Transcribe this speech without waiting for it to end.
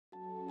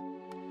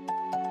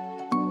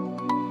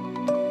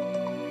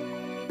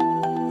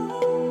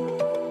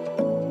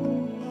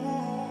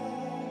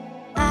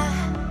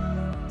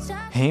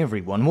Hey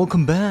everyone,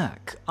 welcome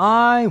back.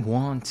 I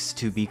want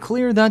to be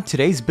clear that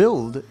today's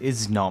build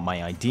is not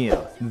my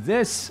idea.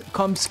 This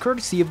comes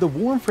courtesy of the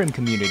Warframe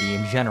community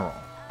in general.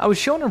 I was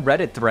shown a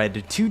Reddit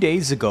thread 2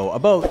 days ago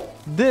about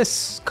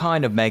this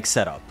kind of mag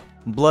setup,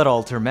 Blood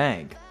Altar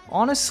Mag.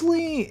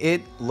 Honestly,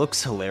 it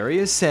looks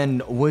hilarious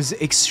and was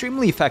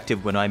extremely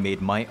effective when I made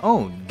my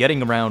own,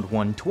 getting around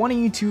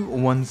 120 to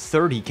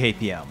 130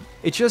 kpm.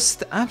 It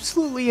just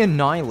absolutely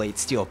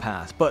annihilates Steel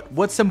Path, but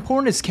what's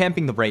important is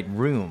camping the right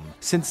room,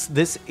 since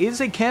this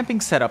is a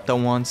camping setup that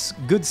wants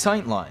good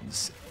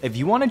sightlines. If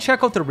you want to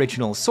check out the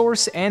original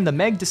source and the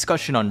mag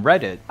discussion on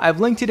Reddit, I've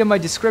linked it in my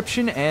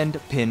description and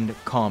pinned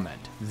comment.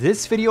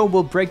 This video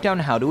will break down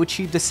how to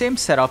achieve the same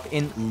setup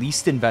in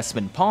least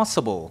investment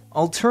possible,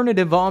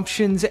 alternative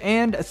options,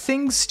 and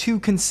things to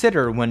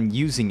consider when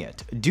using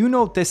it. Do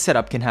note this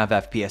setup can have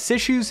FPS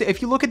issues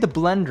if you look at the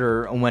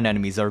blender when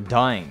enemies are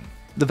dying.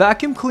 The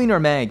Vacuum Cleaner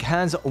Mag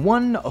has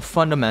one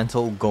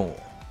fundamental goal: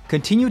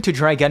 continue to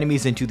drag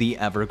enemies into the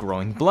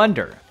ever-growing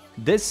blender.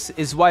 This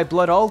is why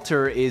Blood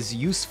Altar is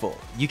useful.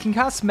 You can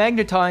cast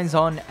Magnetize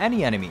on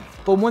any enemy,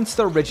 but once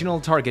the original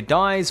target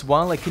dies,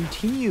 while it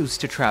continues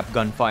to trap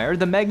gunfire,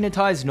 the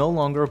Magnetize no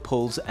longer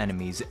pulls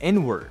enemies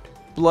inward.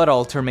 Blood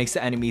Altar makes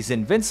enemies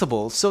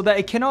invincible so that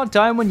it cannot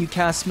die when you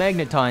cast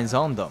Magnetize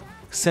on them.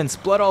 Since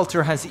Blood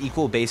Altar has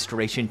equal base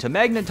duration to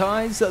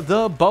Magnetize,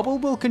 the bubble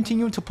will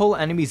continue to pull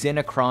enemies in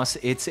across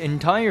its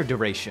entire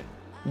duration.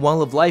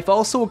 Well of Life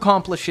also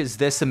accomplishes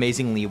this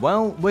amazingly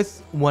well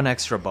with one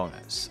extra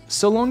bonus.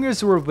 So long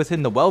as we're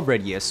within the well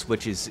radius,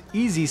 which is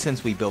easy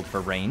since we build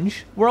for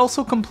range, we're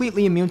also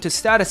completely immune to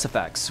status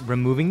effects,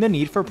 removing the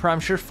need for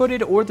prime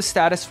sure-footed or the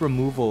status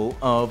removal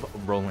of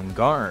Rolling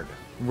Guard.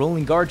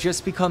 Rolling Guard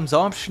just becomes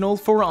optional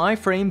for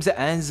iframes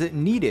as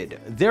needed,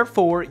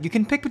 therefore you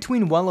can pick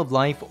between Well of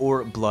Life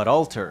or Blood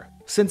Altar.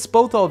 Since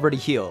both already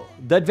heal,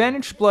 the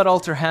advantage Blood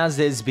Altar has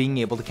is being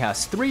able to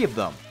cast 3 of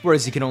them,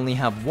 whereas you can only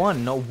have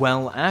one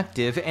well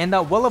active, and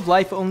that Well of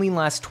Life only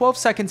lasts 12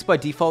 seconds by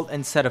default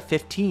instead of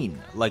 15,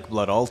 like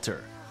Blood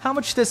Altar. How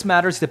much this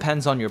matters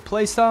depends on your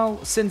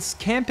playstyle, since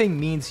camping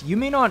means you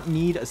may not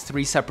need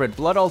 3 separate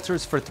Blood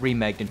Altars for 3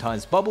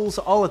 magnetized bubbles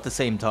all at the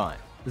same time.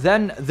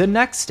 Then, the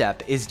next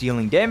step is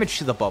dealing damage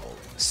to the bubble.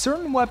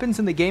 Certain weapons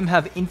in the game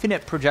have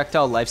infinite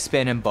projectile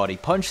lifespan and body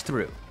punch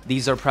through.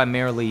 These are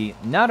primarily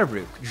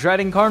Nataruk, Dread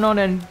Incarnon,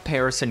 and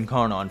Paris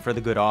Incarnon for the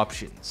good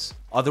options.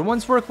 Other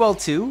ones work well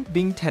too,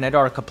 being Tenet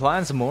Arca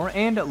Plasmor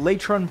and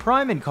Latron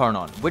Prime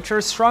Incarnon, which are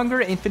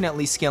stronger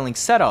infinitely scaling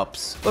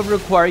setups, but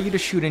require you to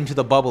shoot into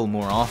the bubble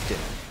more often.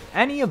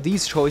 Any of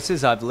these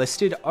choices I've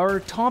listed are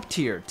top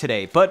tier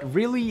today, but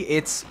really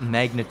it's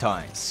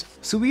Magnetize.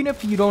 So even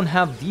if you don't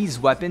have these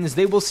weapons,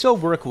 they will still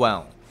work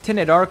well.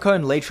 Tenet Arca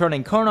and Latron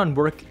Incarnon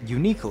work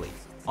uniquely.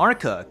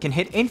 Arca can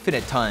hit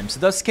infinite times,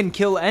 thus can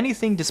kill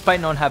anything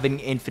despite not having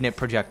infinite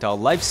projectile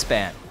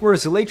lifespan,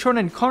 whereas Latron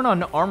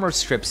Incarnon armor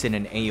strips in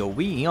an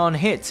AoE on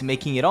hit,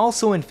 making it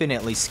also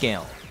infinitely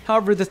scale.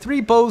 However, the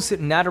 3 bows,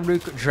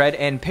 Nataruk, Dread,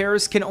 and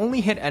Paris can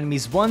only hit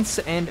enemies once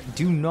and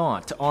do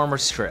not armor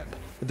strip.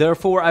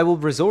 Therefore, I will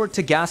resort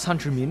to Gas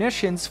Hunter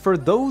munitions for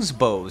those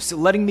bows,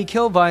 letting me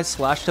kill via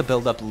slash to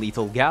build up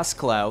lethal gas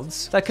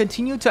clouds that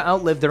continue to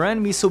outlive their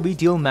enemies so we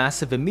deal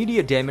massive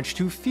immediate damage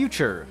to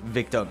future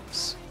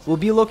victims. We'll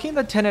be looking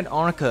at Tenet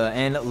Arca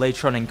and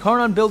Latron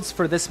Incarnon builds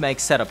for this mag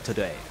setup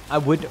today. I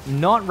would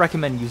not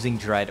recommend using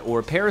Dread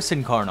or Paris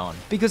Incarnon,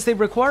 because they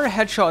require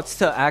headshots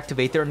to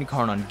activate their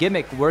Incarnon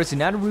gimmick, whereas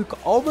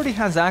Nataruk already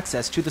has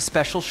access to the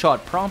special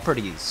shot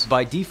properties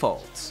by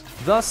default.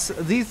 Thus,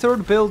 the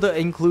third build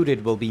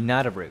included will be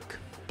Nataruk.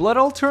 Blood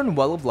Altar and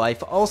Well of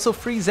Life also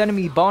freeze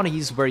enemy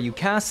bodies where you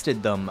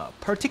casted them,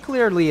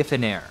 particularly if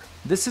in air.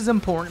 This is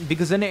important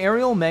because an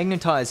aerial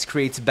Magnetize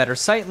creates better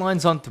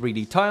sightlines on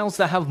 3D tiles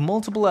that have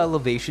multiple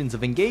elevations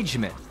of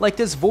engagement, like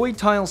this void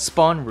tile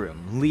spawn room,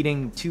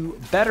 leading to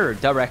better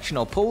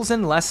directional pulls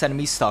and less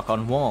enemies stuck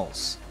on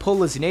walls.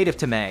 Pull is native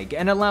to Mag,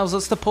 and allows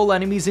us to pull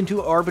enemies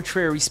into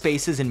arbitrary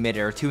spaces in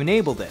midair to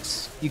enable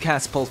this. You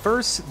cast Pull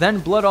first, then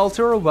Blood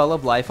Altar or Well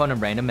of Life on a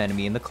random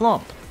enemy in the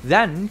clump.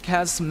 Then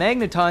cast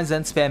Magnetize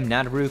and spam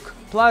Nataruk,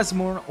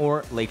 Plasmor,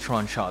 or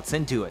Latron shots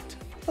into it.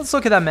 Let's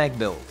look at that mag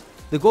build.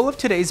 The goal of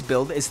today's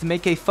build is to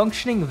make a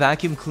functioning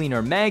vacuum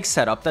cleaner mag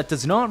setup that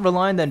does not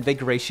rely on the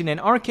Invigoration and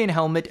Arcane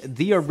Helmet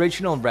the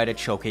original Reddit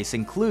showcase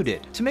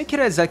included, to make it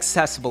as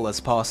accessible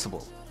as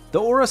possible. The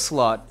aura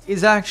slot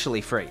is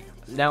actually free.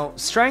 Now,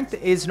 strength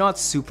is not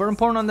super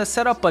important on this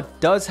setup,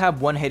 but does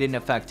have one hidden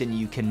effect and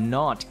you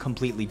cannot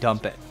completely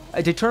dump it.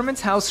 It determines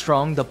how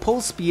strong the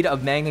pull speed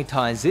of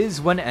Magnetize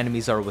is when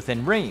enemies are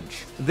within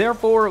range.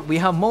 Therefore, we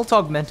have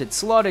multi-augmented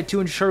slotted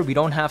to ensure we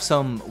don't have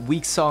some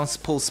weak sauce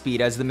pull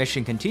speed as the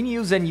mission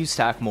continues and you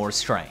stack more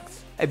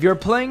strength. If you're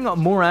playing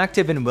more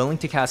active and willing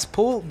to cast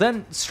pull,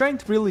 then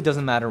strength really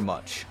doesn't matter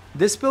much.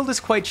 This build is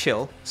quite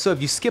chill, so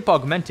if you skip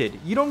augmented,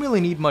 you don't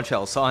really need much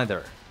else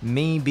either.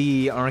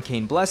 Maybe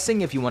Arcane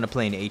Blessing if you want to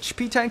play an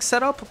HP tank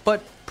setup,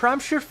 but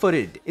perhaps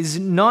Sure-Footed is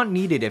not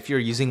needed if you're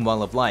using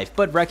Well of Life,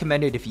 but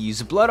recommended if you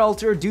use Blood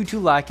Altar due to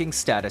lacking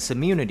status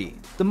immunity.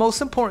 The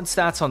most important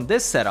stats on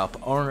this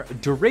setup are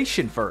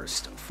duration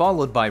first,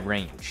 followed by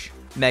range.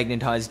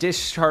 Magnetize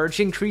Discharge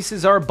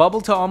increases our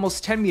bubble to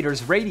almost 10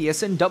 meters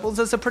radius and doubles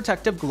as a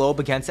protective globe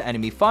against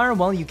enemy fire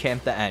while you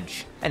camp the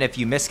edge. And if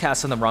you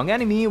miscast on the wrong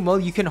enemy, well,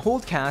 you can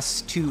hold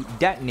cast to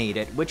detonate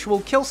it, which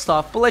will kill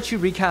stuff but let you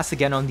recast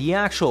again on the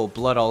actual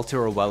Blood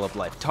Altar or Well of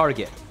Life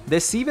target.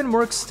 This even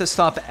works to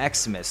stop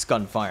Eximus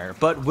Gunfire,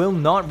 but will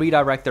not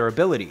redirect their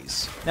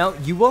abilities. Now,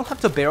 you will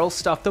have to barrel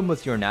stuff them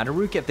with your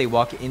Nataruk if they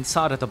walk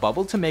inside of the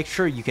bubble to make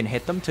sure you can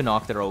hit them to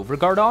knock their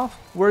overguard off,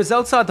 whereas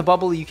outside the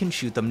bubble you can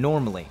shoot them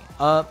normally.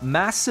 A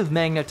massive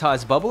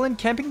magnetized bubble and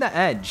camping the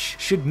edge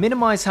should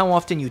minimize how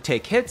often you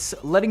take hits,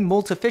 letting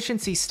Molt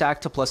Efficiency stack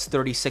to plus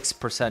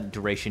 36%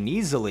 duration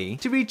easily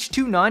to reach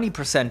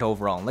 290%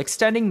 overall,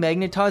 extending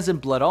Magnetize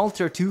and Blood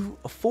Altar to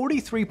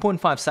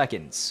 43.5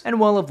 seconds, and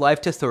Well of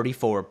Life to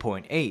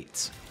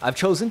 34.8. I've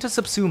chosen to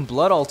subsume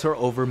Blood Altar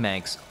over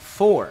Mags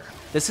 4.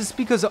 This is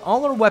because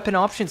all our weapon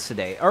options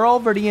today are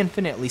already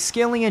infinitely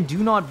scaling and do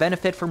not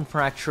benefit from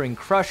Fracturing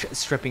Crush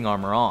stripping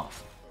armor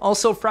off.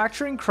 Also,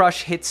 Fracturing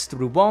Crush hits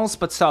through walls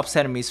but stops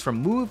enemies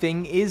from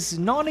moving is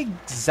not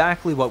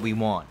exactly what we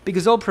want,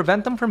 because it'll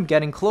prevent them from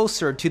getting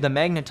closer to the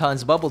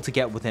magnetized bubble to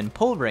get within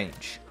pull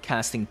range.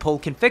 Casting Pull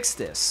can fix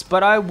this,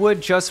 but I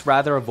would just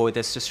rather avoid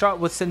this to start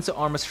with since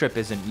Armor Strip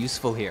isn't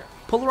useful here.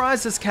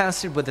 Polarize is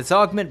casted with its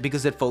augment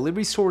because it fully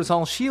restores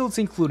all shields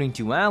including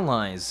 2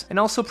 allies, and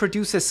also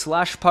produces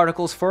slash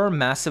particles for a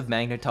massive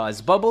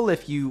magnetized bubble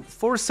if you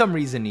for some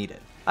reason need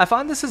it. I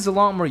find this is a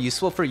lot more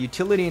useful for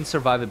utility and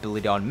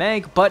survivability on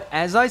Mag, but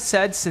as I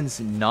said, since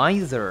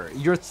neither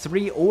your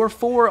 3 or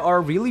 4 are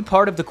really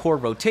part of the core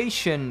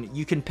rotation,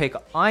 you can pick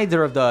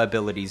either of the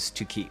abilities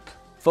to keep.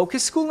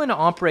 Focus School and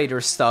Operator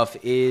stuff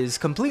is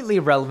completely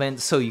irrelevant,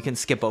 so you can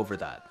skip over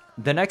that.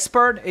 The next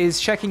part is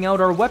checking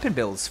out our weapon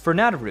builds for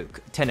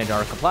Nataruk, Tenet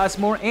Arca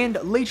Plasmor, and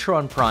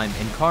Latron Prime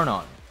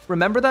Incarnon.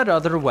 Remember that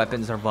other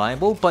weapons are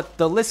viable, but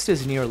the list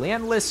is nearly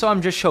endless, so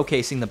I'm just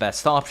showcasing the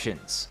best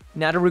options.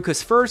 Nataruk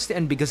is first,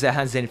 and because it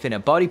has infinite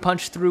body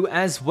punch through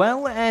as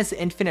well as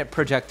infinite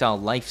projectile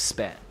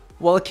lifespan.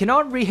 While it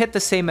cannot re-hit the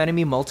same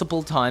enemy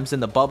multiple times in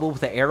the bubble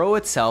with the arrow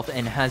itself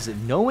and has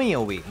no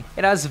AoE,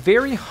 it has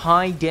very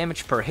high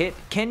damage per hit,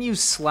 can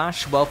use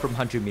slash well from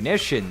 100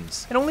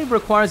 munitions, it only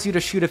requires you to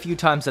shoot a few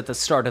times at the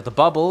start of the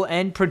bubble,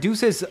 and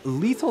produces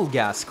lethal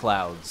gas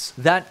clouds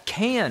that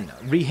can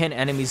re-hit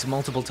enemies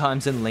multiple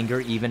times and linger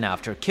even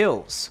after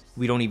kills.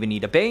 We don't even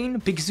need a Bane,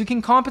 because you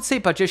can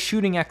compensate by just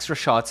shooting extra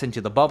shots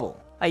into the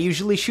bubble. I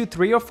usually shoot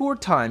 3 or 4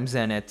 times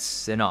and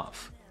it's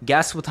enough.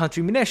 Gas with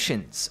 100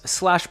 munitions.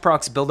 Slash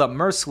procs build up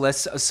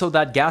merciless so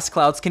that gas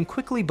clouds can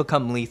quickly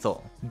become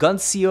lethal. Gun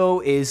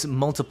CO is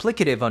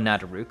multiplicative on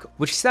Nataruk,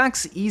 which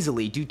stacks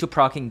easily due to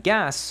proccing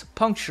gas,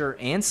 puncture,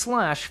 and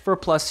slash for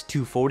plus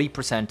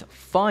 240%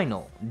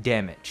 final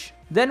damage.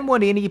 Then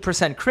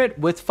 180% crit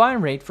with fire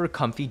rate for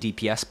comfy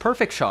DPS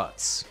perfect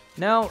shots.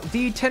 Now,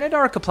 the Tenet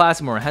Arca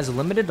Plasmor has a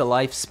limited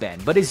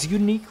lifespan, but is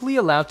uniquely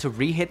allowed to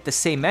re-hit the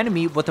same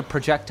enemy with a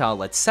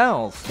projectile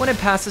itself when it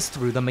passes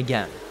through them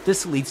again.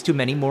 This leads to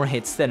many more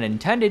hits than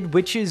intended,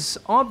 which is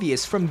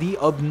obvious from the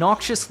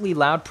obnoxiously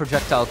loud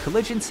projectile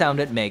collision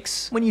sound it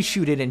makes when you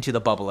shoot it into the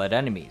bubble at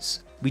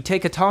enemies. We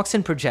take a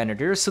Toxin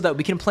Progenitor so that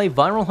we can play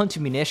Viral Hunt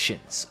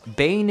munitions.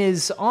 Bane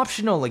is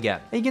optional again.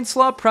 You can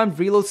slot Primed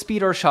Reload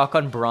Speed or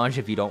Shotgun Barrage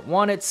if you don't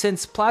want it,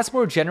 since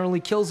Plasmor generally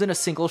kills in a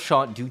single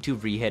shot due to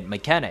re-hit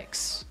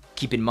mechanics.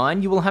 Keep in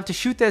mind you will have to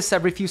shoot this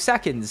every few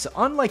seconds,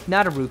 unlike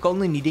Nataruk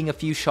only needing a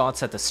few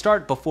shots at the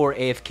start before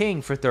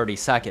AFKing for 30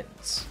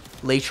 seconds.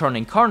 Latron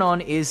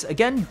Incarnon is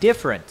again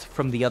different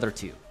from the other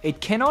two.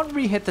 It cannot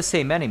re-hit the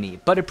same enemy,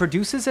 but it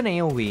produces an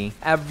AoE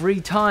every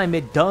time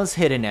it does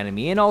hit an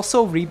enemy and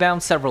also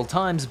rebounds several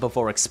times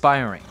before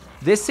expiring.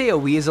 This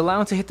AoE is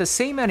allowed to hit the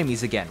same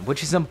enemies again,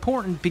 which is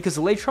important because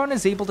Latron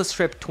is able to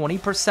strip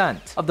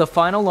 20% of the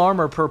final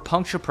armor per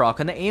puncture proc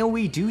on the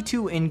AoE due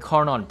to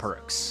Incarnon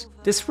perks.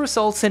 This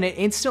results in it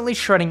instantly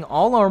shredding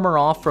all armor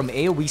off from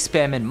AoE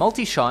spam and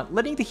multi-shot,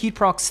 letting the heat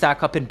proc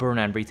stack up and burn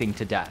everything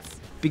to death.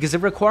 Because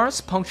it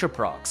requires puncture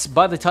procs,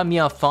 by the time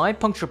you have 5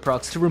 puncture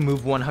procs to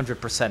remove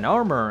 100%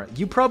 armor,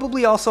 you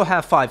probably also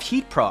have 5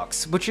 heat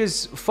procs, which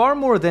is far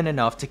more than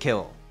enough to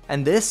kill.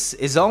 And this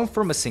is all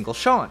from a single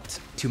shot.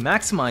 To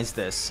maximize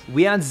this,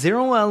 we add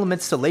 0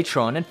 elements to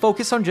Latron and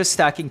focus on just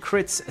stacking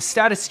crits,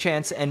 status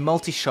chance, and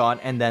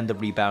multi-shot, and then the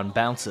rebound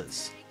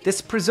bounces.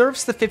 This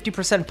preserves the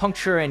 50%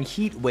 puncture and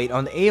heat weight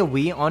on the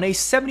AoE on a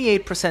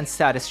 78%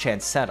 status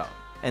chance setup.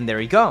 And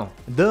there you go,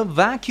 the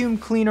Vacuum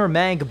Cleaner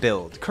Mag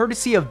build,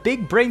 courtesy of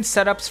big brain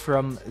setups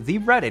from the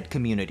Reddit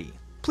community.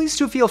 Please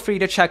do feel free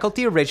to check out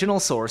the original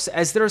source,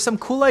 as there are some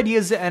cool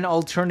ideas and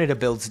alternative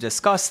builds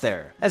discussed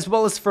there, as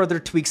well as further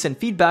tweaks and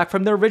feedback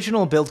from the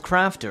original build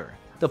crafter.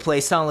 The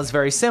playstyle is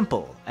very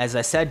simple. As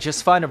I said,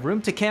 just find a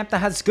room to camp that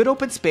has good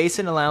open space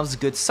and allows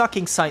good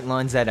sucking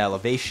sightlines at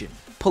elevation.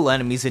 pull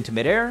enemies into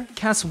midair,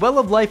 cast Well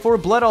of Life or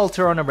Blood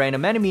Altar on a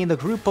random enemy in the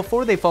group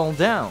before they fall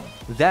down.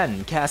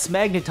 Then cast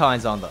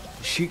Magnetize on them,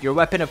 shoot your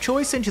weapon of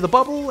choice into the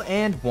bubble,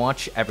 and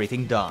watch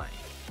everything die.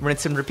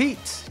 Rinse and repeat.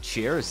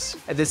 Cheers.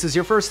 If this is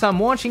your first time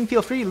watching,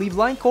 feel free to leave a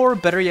like or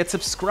better yet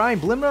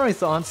subscribe. Let me know your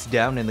thoughts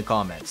down in the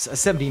comments.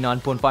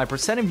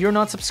 79.5% of you are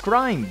not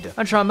subscribed.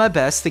 I try my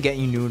best to get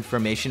you new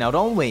information out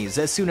always,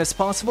 as soon as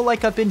possible,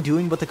 like I've been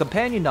doing with the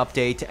companion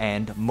update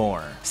and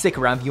more. Stick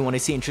around if you want to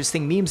see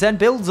interesting memes and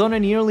builds on a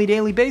nearly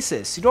daily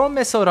basis. You don't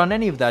miss out on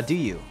any of that, do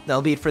you?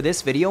 That'll be it for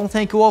this video.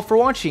 Thank you all for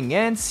watching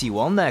and see you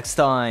all next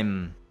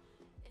time.